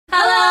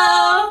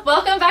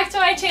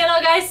my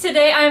channel, guys.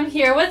 Today I'm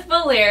here with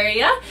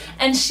Valeria,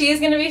 and she's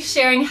going to be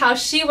sharing how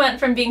she went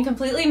from being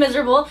completely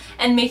miserable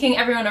and making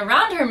everyone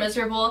around her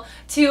miserable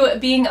to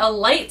being a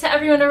light to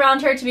everyone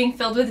around her, to being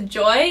filled with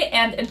joy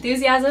and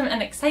enthusiasm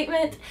and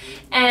excitement.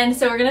 And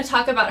so we're going to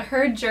talk about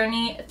her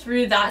journey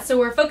through that. So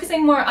we're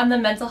focusing more on the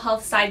mental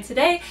health side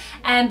today,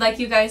 and like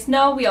you guys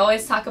know, we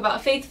always talk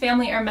about faith,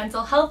 family, or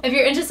mental health. If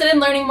you're interested in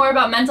learning more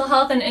about mental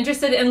health and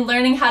interested in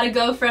learning how to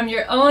go from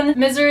your own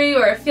misery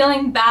or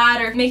feeling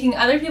bad or making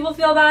other people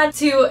feel bad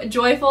to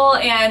joyful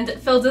and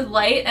filled with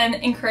light and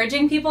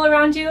encouraging people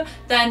around you,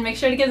 then make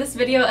sure to give this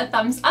video a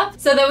thumbs up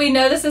so that we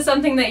know this is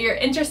something that you're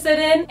interested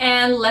in,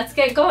 and let's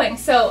get going.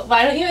 So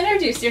why don't you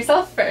introduce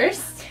yourself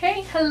first?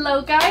 Hey,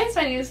 hello guys,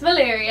 my name is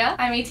Valeria.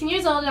 I'm 18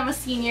 years old and I'm a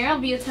senior. I'll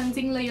be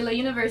attending Loyola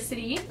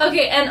University.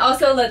 Okay, and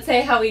also let's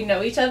say how we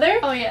know each other.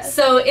 Oh yes.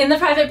 So in the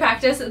private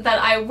practice that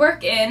I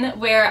work in,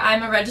 where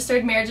I'm a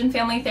registered marriage and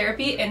family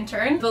therapy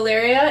intern,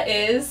 Valeria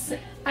is...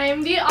 I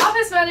am the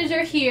office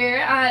manager here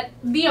at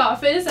the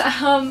office.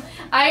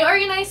 I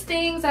organize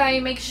things, I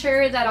make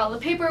sure that all the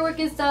paperwork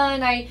is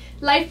done, I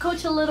life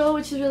coach a little,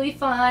 which is really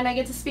fun. I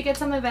get to speak at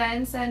some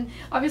events, and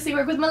obviously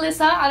work with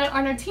Melissa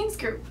on our teens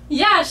group.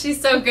 Yeah,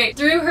 she's so great.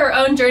 Through her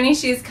own journey,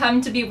 she's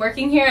come to be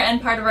working here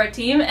and part of our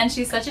team, and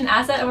she's such an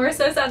asset, and we're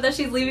so sad that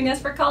she's leaving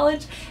us for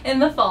college in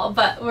the fall,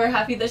 but we're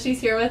happy that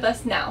she's here with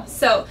us now.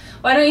 So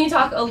why don't you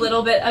talk a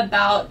little bit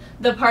about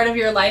the part of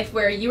your life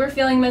where you were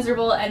feeling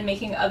miserable and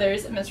making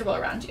others miserable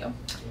around you?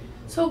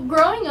 So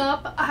growing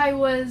up, I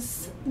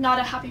was not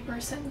a happy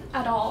person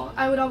at all.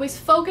 I would always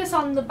focus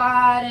on the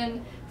bad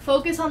and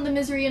focus on the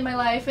misery in my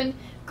life, and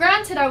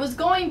granted, I was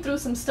going through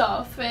some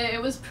stuff. It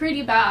was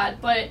pretty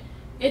bad, but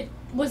it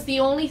was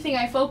the only thing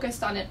I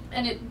focused on,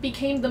 and it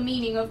became the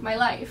meaning of my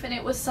life, and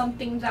it was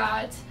something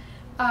that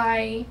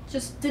I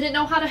just didn't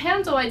know how to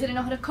handle. I didn't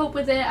know how to cope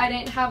with it. I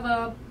didn't have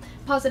a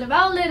positive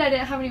outlet. I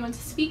didn't have anyone to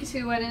speak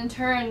to, and in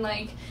turn,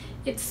 like,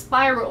 it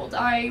spiraled.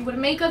 I would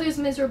make others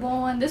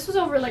miserable, and this was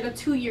over like a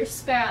 2-year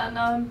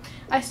span.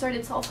 I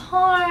started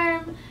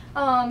self-harm,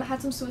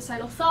 had some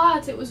suicidal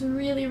thoughts. It was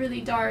really,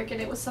 really dark,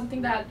 and it was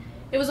something that,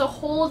 it was a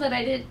hole that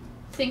I didn't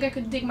think I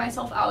could dig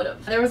myself out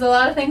of. There was a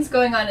lot of things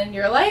going on in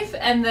your life,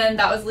 and then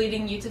that was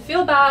leading you to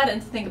feel bad and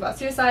to think about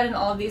suicide and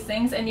all of these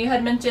things, and you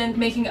had mentioned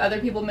making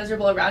other people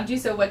miserable around you,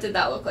 so what did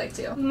that look like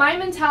too? My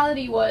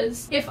mentality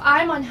was, if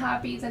I'm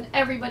unhappy, then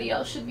everybody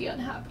else should be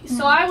unhappy.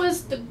 So I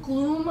was the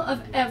gloom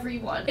of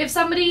everyone. If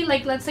somebody,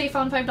 like, let's say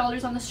found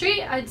 $5 on the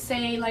street, I'd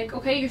say like,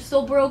 okay, you're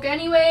still broke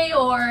anyway,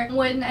 or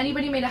when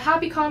anybody made a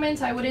happy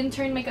comment, I would in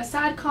turn make a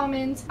sad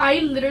comment. I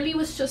literally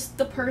was just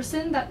the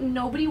person that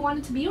nobody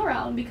wanted to be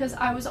around, because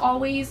I was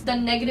always the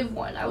negative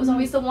one. I was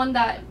always the one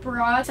that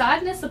brought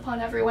sadness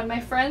upon everyone. My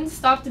friends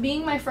stopped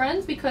being my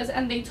friends because,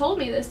 and they told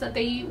me this, that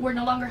they were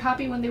no longer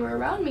happy when they were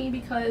around me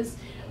because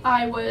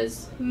I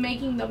was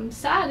making them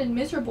sad and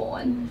miserable.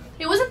 And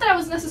it wasn't that I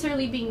was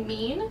necessarily being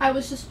mean, I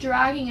was just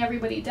dragging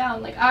everybody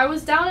down. Like, I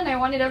was down and I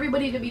wanted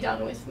everybody to be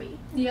down with me.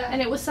 Yeah.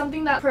 And it was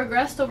something that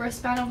progressed over a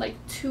span of like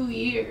 2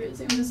 years.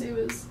 It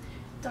was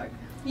dark.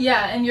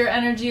 Yeah, and your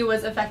energy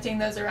was affecting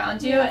those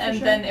around you, Yeah, and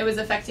sure. then it was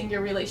affecting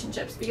your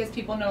relationships because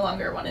people no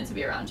longer wanted to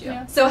be around you.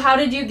 Yeah. So how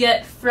did you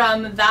get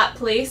from that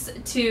place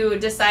to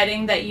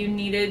deciding that you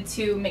needed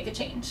to make a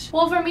change?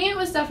 Well, for me, it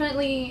was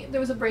definitely, there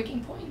was a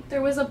breaking point.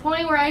 There was a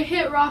point where I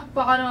hit rock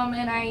bottom,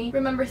 and I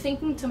remember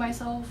thinking to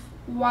myself,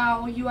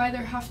 wow, you either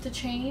have to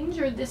change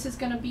or this is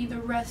gonna be the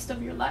rest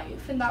of your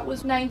life. And that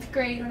was 9th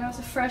grade. When I was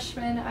a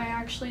freshman, I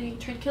actually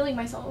tried killing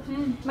myself.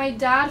 My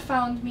dad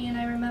found me, and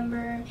I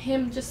remember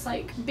him just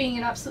like being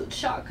in absolute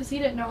shock because he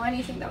didn't know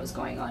anything that was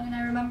going on. And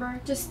I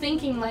remember just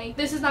thinking like,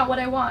 this is not what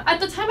I want. At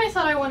the time, I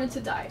thought I wanted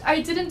to die.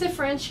 I didn't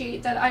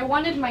differentiate that I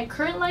wanted my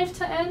current life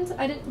to end.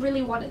 I didn't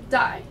really want to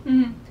die.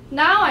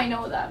 Now I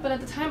know that, but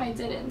at the time I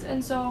didn't.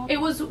 And so it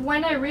was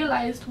when I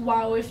realized,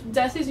 wow, if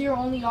death is your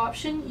only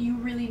option, you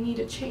really need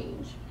to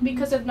change.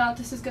 Because if not,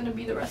 this is going to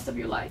be the rest of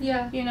your life.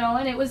 Yeah. You know,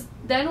 and it was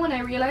then when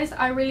I realized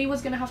I really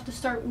was going to have to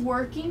start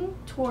working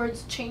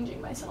towards changing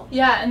myself.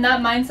 Yeah, and that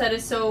mindset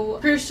is so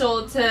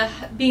crucial to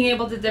being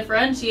able to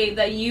differentiate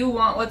that you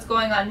want what's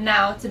going on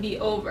now to be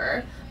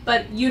over,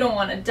 but you don't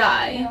want to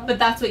die. Yeah. But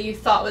that's what you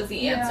thought was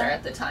the answer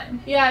at the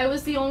time. Yeah, it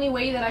was the only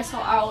way that I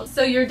saw out.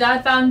 So your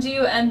dad found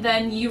you, and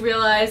then you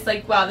realized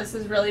like, wow, this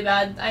is really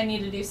bad, I need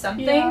to do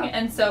something. Yeah.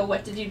 And so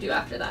what did you do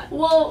after that?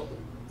 Well,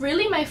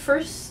 really my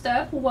first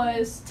step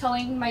was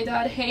telling my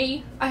dad,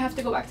 hey, I have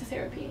to go back to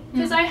therapy.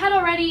 Because I had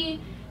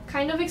already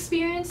kind of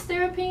experienced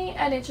therapy,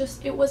 and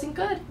it wasn't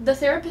good. The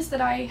therapist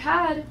that I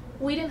had,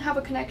 we didn't have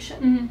a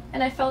connection.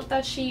 And I felt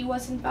that she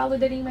wasn't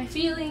validating my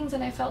feelings,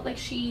 and I felt like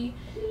she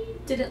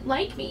didn't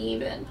like me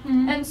even.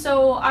 And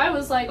so I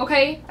was like,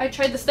 okay, I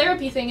tried this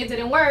therapy thing, it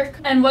didn't work.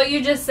 And what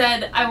you just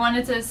said, I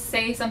wanted to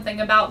say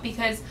something about,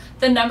 because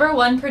the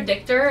 #1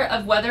 predictor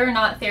of whether or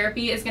not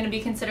therapy is going to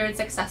be considered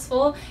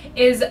successful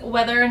is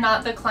whether or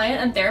not the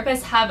client and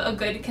therapist have a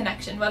good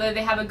connection, whether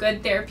they have a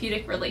good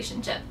therapeutic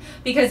relationship.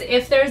 Because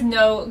if there's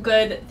no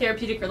good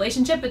therapeutic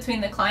relationship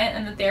between the client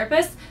and the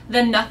therapist,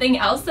 then nothing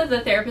else that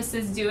the therapist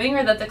is doing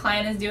or that the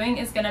client is doing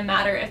is going to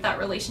matter if that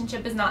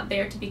relationship is not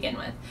there to begin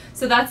with.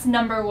 So that's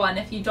 #1.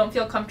 If you don't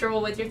feel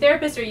comfortable with your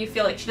therapist, or you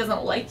feel like she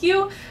doesn't like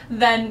you,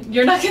 then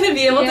you're not going to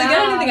be able to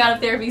get anything out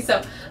of therapy.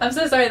 So I'm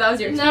so sorry that was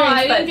your experience. No,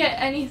 I didn't get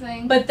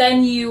anything. But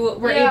then you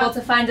were able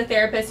to find a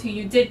therapist who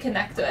you did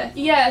connect with.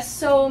 Yes,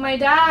 so my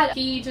dad,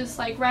 he just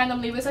like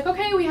randomly was like,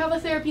 okay, we have a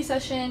therapy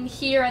session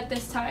here at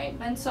this time.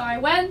 And so I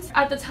went.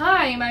 At the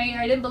time,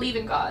 I didn't believe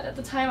in God. At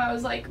the time, I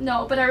was like,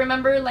 no. But I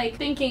remember like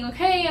thinking,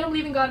 okay, I don't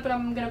believe in God, but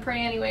I'm gonna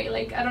pray anyway.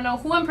 Like, I don't know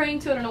who I'm praying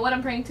to, I don't know what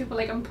I'm praying to, but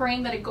like I'm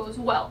praying that it goes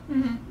well.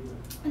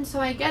 And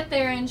so I get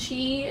there, and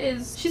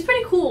she's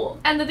pretty cool.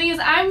 And the thing is,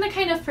 I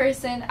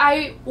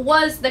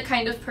was the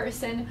kind of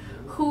person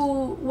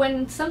who,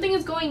 when something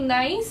is going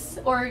nice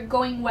or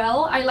going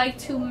well, I like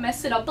to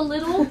mess it up a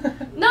little.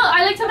 No,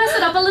 I like to mess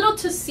it up a little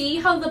to see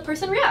how the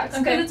person reacts.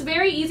 Because it's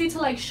very easy to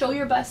like show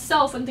your best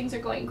self when things are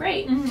going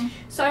great.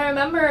 So I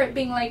remember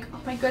being like,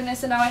 oh my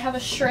goodness, and now I have a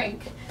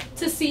shrink,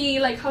 to see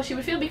like how she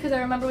would feel. Because I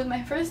remember with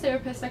my first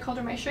therapist, I called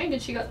her my shrink,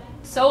 and she got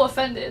so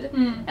offended.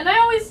 And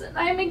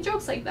I make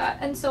jokes like that,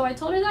 and so I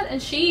told her that, and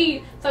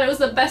she thought it was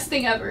the best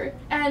thing ever.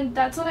 And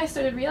that's when I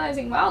started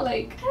realizing, wow,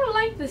 like I don't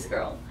like this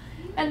girl.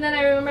 And then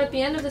I remember at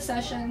the end of the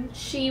session,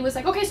 she was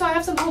like, okay, so I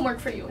have some homework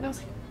for you. And I was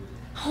like,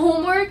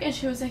 homework? And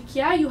she was like,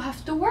 yeah, you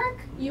have to work.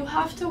 You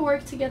have to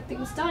work to get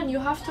things done. You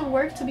have to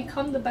work to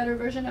become the better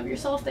version of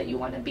yourself that you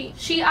want to be.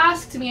 She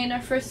asked me in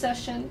our first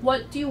session,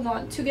 what do you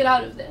want to get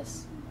out of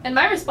this? And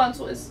my response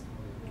was,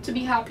 to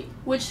be happy.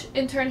 Which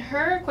in turn,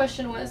 her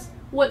question was,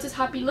 what does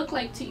happy look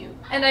like to you?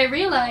 And I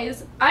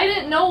realized I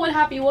didn't know what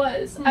happy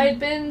was. I had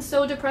been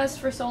so depressed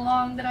for so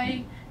long that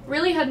I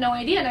really had no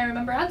idea. And I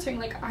remember answering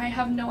like, I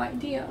have no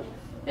idea.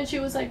 And she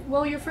was like,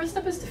 well, your first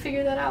step is to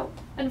figure that out.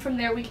 And from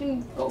there, we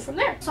can go from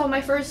there. So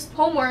my first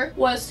homework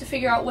was to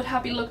figure out what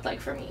happy looked like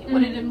for me,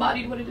 what it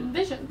embodied, what it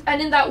envisioned.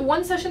 And in that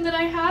one session that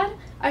I had,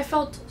 I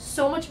felt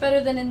so much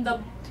better than in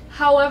the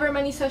however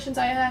many sessions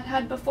I had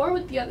had before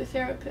with the other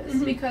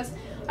therapists, because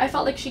I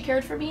felt like she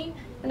cared for me,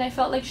 and I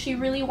felt like she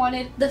really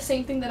wanted the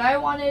same thing that I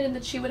wanted, and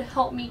that she would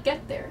help me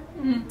get there.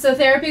 So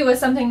therapy was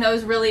something that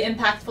was really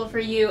impactful for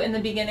you in the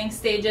beginning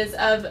stages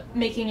of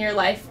making your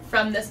life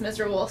from this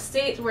miserable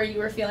state where you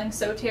were feeling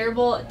so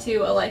terrible to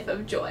a life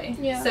of joy.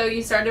 So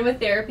you started with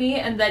therapy,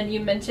 and then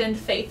you mentioned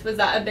faith. Was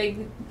that a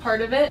big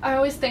part of it? I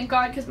always thank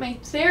God, because my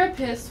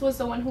therapist was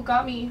the one who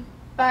got me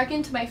back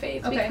into my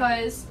faith.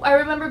 Because I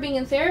remember being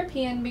in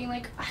therapy and being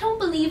like, I don't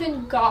believe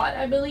in God.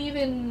 I believe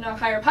in a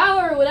higher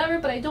power or whatever,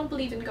 but I don't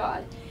believe in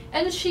God.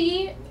 And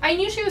I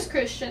knew she was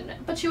Christian,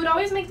 but she would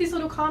always make these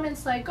little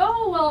comments like,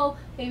 oh, well,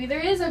 maybe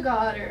there is a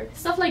God, or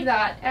stuff like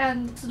that.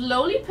 And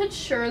slowly but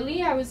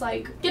surely, I was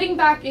like getting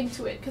back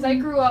into it, because I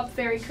grew up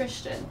very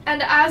Christian.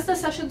 And as the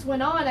sessions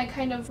went on, I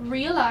kind of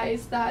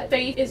realized that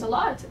faith is a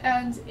lot,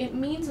 and it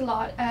means a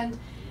lot. And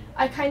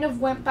I kind of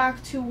went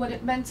back to what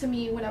it meant to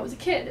me when I was a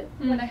kid,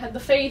 when I had the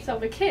faith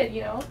of a kid,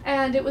 you know?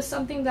 And it was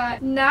something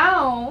that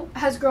now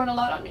has grown a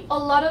lot on me. A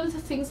lot of the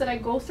things that I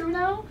go through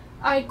now,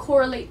 I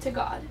correlate to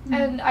God,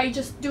 and I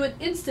just do it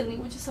instantly,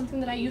 which is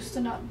something that I used to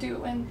not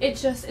do. And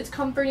it's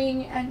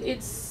comforting, and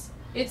it's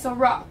a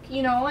rock,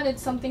 you know, and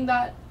it's something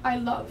that I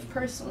love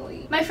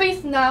personally. My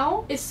faith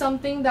now is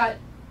something that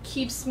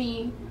keeps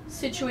me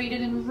situated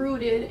and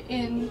rooted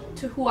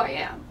into who I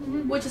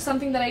am, which is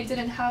something that I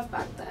didn't have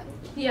back then.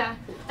 Yeah,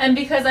 and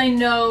because I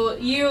know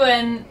you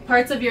and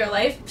parts of your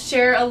life,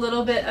 share a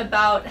little bit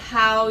about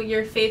how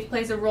your faith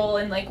plays a role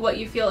in like what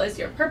you feel is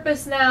your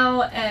purpose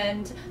now,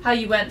 and how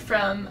you went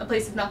from a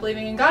place of not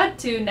believing in God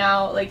to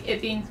now like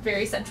it being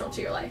very central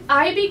to your life.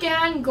 I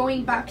began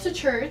going back to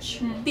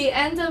church the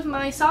end of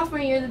my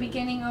sophomore year, the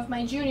beginning of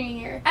my junior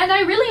year. And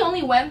I really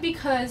only went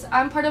because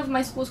I'm part of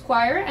my school's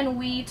choir,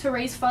 and to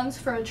raise funds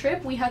for a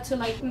trip, we had to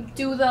like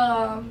do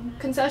the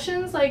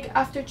concessions like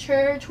after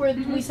church, where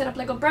we set up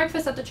like a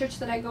breakfast at the church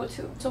that I go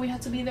to. So we had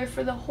to be there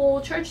for the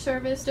whole church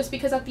service, just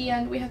because at the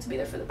end we had to be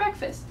there for the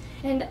breakfast.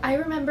 And I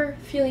remember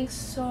feeling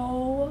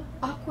so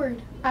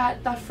awkward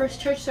at that first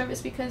church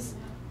service, because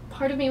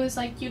part of me was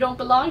like, you don't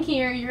belong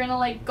here, you're gonna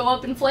like go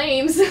up in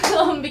flames,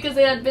 because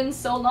it had been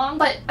so long.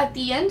 But at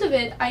the end of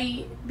it,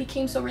 I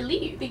became so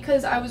relieved,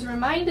 because I was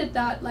reminded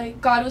that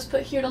like God was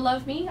put here to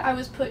love me, I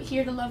was put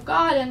here to love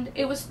God, and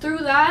it was through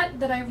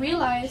that I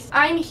realized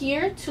I'm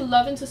here to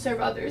love and to serve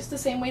others the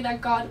same way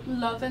that God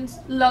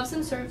loves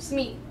and serves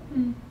me.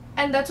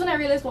 And that's when I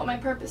realized what my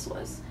purpose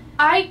was.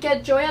 I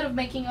get joy out of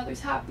making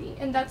others happy,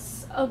 and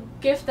that's a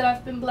gift that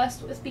I've been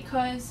blessed with,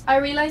 because I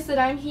realize that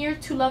I'm here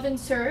to love and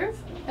serve,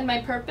 and my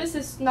purpose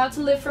is not to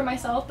live for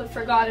myself but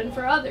for God and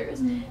for others.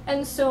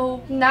 And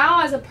so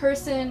now, as a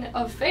person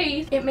of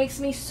faith, it makes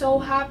me so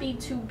happy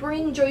to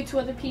bring joy to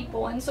other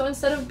people. And so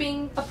instead of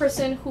being a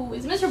person who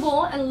is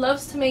miserable and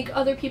loves to make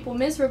other people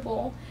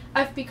miserable,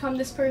 I've become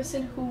this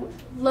person who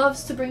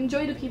loves to bring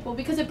joy to people,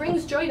 because it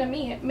brings joy to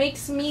me. It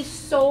makes me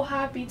so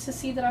happy to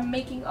see that I'm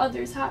making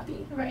others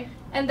happy. Right.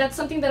 And that's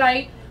something that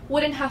I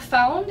wouldn't have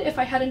found if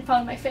I hadn't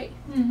found my faith.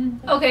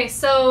 Okay,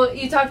 so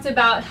you talked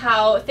about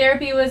how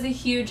therapy was a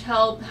huge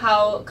help,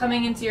 how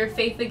coming into your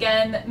faith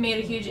again made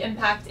a huge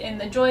impact in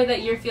the joy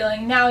that you're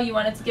feeling now. You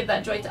wanted to give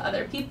that joy to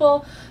other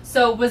people.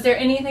 So was there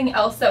anything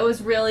else that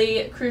was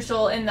really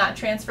crucial in that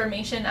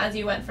transformation as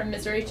you went from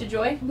misery to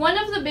joy? One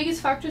of the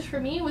biggest factors for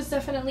me was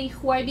definitely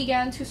who I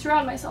began to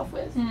surround myself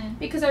with.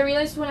 Because I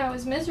realized when I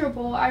was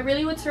miserable, I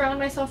really would surround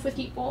myself with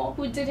people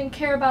who didn't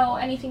care about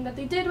anything that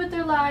they did with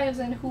their lives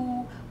and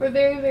who were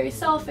very, very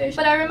selfish.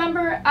 But I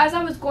remember as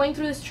I was going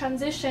through this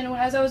transition,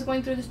 as I was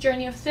going through this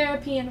journey of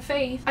therapy and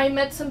faith, I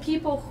met some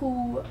people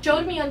who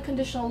showed me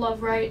unconditional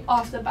love right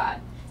off the bat.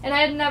 And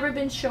I had never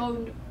been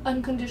shown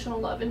unconditional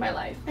love in my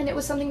life. And it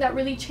was something that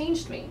really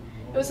changed me.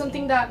 It was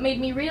something that made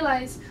me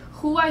realize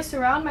who I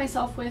surround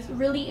myself with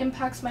really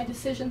impacts my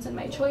decisions and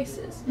my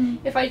choices.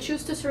 If I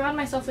choose to surround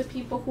myself with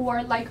people who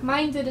are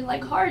like-minded and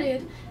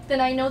like-hearted,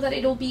 then I know that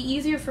it'll be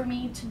easier for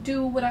me to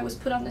do what I was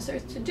put on this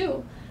earth to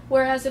do.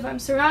 Whereas if I'm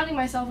surrounding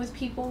myself with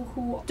people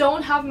who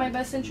don't have my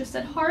best interest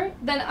at heart,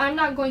 then I'm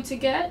not going to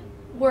get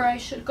where I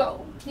should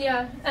go.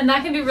 Yeah, and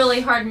that can be really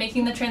hard,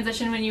 making the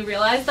transition when you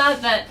realize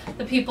that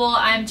the people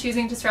I'm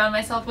choosing to surround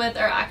myself with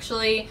are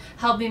actually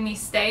helping me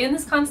stay in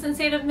this constant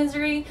state of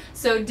misery.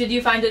 So did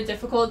you find it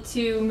difficult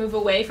to move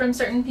away from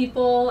certain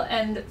people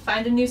and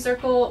find a new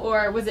circle,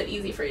 or was it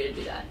easy for you to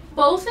do that?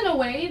 Both, in a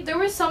way. There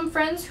were some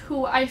friends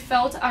who I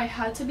felt I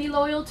had to be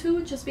loyal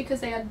to just because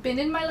they had been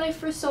in my life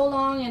for so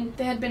long and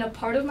they had been a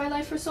part of my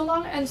life for so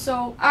long, and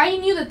so I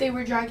knew that they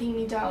were dragging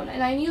me down,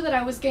 and I knew that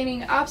I was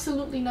gaining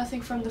absolutely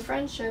nothing from the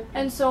friendship.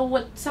 And so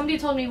what somebody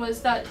told me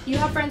was that you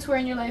have friends who are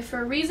in your life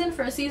for a reason,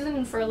 for a season,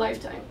 and for a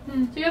lifetime.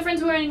 So you have friends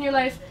who are in your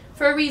life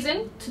for a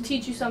reason, to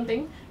teach you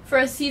something, for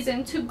a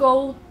season, to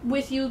go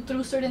with you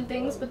through certain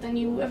things, but then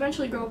you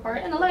eventually grow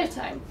apart, and a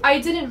lifetime. I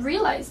didn't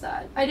realize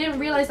that. I didn't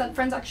realize that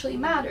friends actually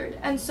mattered.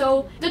 And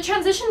so the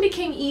transition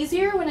became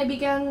easier when I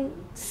began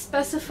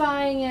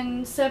specifying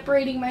and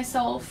separating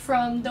myself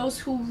from those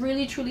who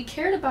really truly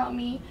cared about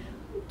me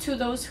to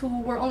those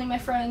who were only my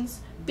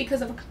friends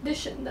because of a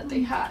condition that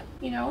they had,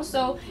 you know?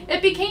 So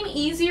it became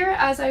easier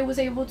as I was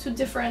able to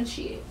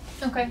differentiate.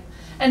 Okay.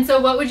 And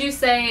so what would you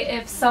say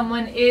if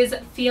someone is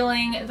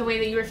feeling the way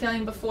that you were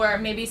feeling before,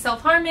 maybe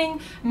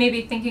self-harming,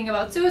 maybe thinking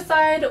about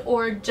suicide,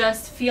 or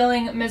just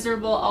feeling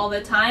miserable all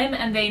the time,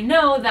 and they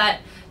know that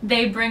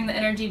they bring the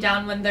energy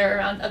down when they're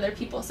around other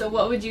people? So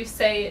what would you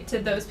say to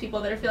those people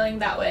that are feeling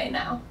that way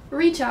now?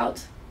 Reach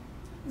out.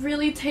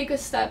 Really take a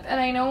step. And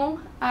I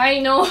know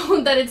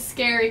that it's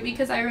scary,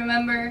 because I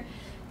remember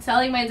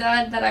telling my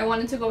dad that I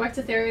wanted to go back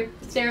to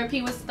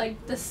therapy was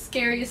like the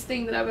scariest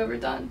thing that I've ever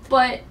done.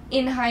 But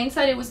in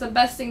hindsight, it was the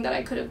best thing that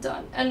I could have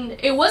done. And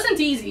it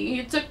wasn't easy.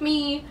 It took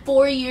me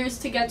 4 years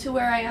to get to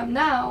where I am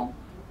now.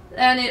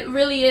 And it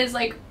really is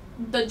like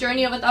the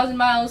journey of 1,000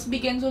 miles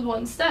begins with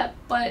one step.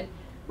 But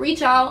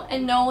reach out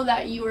and know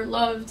that you are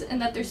loved,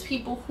 and that there's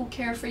people who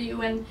care for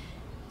you, and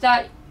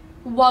that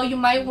while you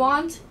might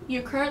want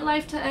your current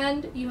life to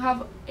end, you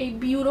have a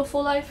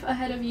beautiful life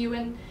ahead of you,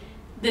 and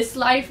this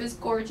life is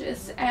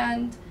gorgeous,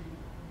 and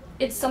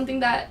it's something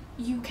that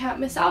you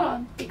can't miss out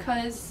on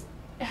because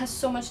it has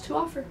so much to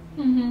offer.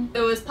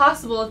 It was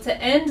possible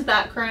to end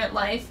that current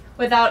life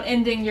without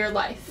ending your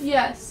life.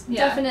 Yes,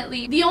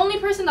 definitely. The only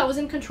person that was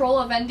in control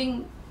of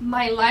ending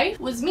my life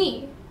was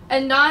me,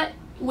 and not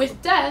with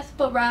death,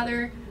 but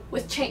rather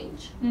with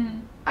change.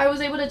 I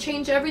was able to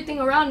change everything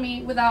around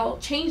me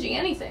without changing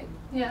anything.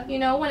 Yeah. You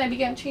know, when I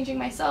began changing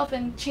myself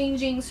and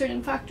changing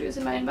certain factors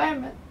in my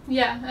environment.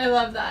 Yeah, I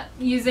love that.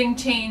 Using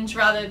change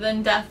rather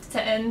than death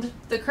to end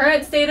the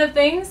current state of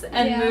things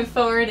and move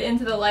forward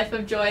into the life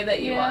of joy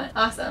that you want.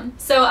 Awesome.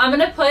 So I'm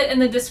going to put in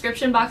the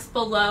description box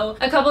below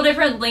a couple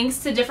different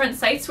links to different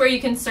sites where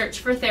you can search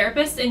for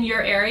therapists in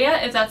your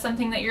area if that's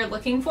something that you're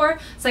looking for.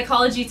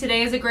 Psychology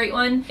Today is a great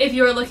one. If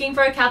you're looking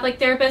for a Catholic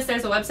therapist,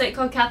 there's a website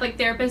called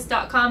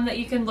catholictherapist.com that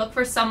you can look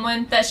for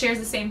someone that shares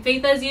the same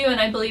faith as you, and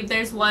I believe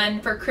there's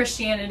one for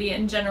Christianity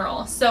in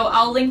general. So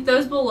I'll link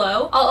those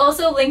below. I'll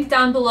also link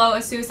down below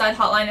a suicide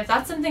hotline. If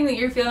that's something that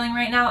you're feeling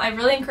right now, I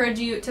really encourage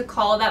you to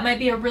call. That might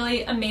be a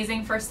really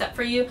amazing first step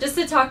for you, just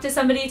to talk to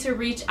somebody, to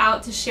reach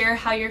out, to share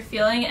how you're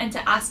feeling, and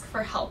to ask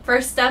for help.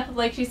 First step,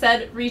 like she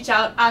said, reach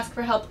out, ask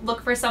for help,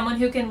 look for someone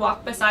who can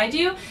walk beside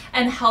you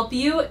and help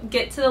you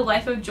get to the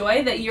life of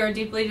joy that you're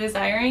deeply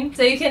desiring,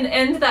 so you can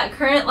end that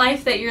current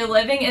life that you're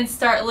living and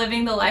start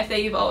living the life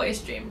that you've always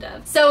dreamed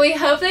of. So we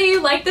hope that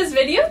you liked this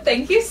video.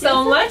 Thank you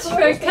so much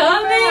for coming.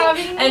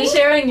 coming and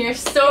sharing your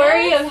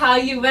story of how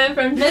you went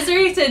from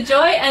misery to joy.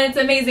 And it's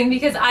amazing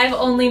because I've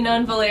only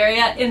known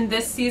Valeria in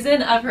this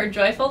season of her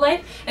joyful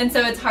life, and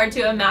so it's hard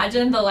to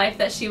imagine the life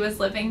that she was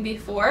living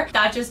before.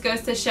 That just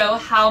goes to show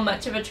how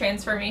much of a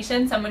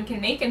transformation someone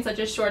can make in such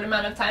a short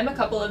amount of time, a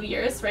couple of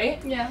years,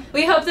 right? Yeah.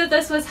 We hope that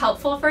this was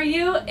helpful for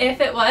you.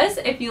 If it was,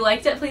 if you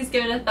liked it, please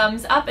give it a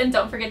thumbs up and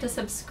don't forget to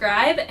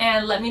subscribe,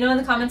 and let me know in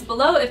the comments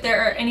below if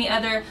there are any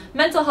other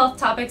mental health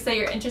topics that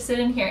you're interested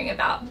in hearing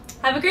about.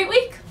 Have a great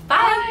week.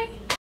 Bye.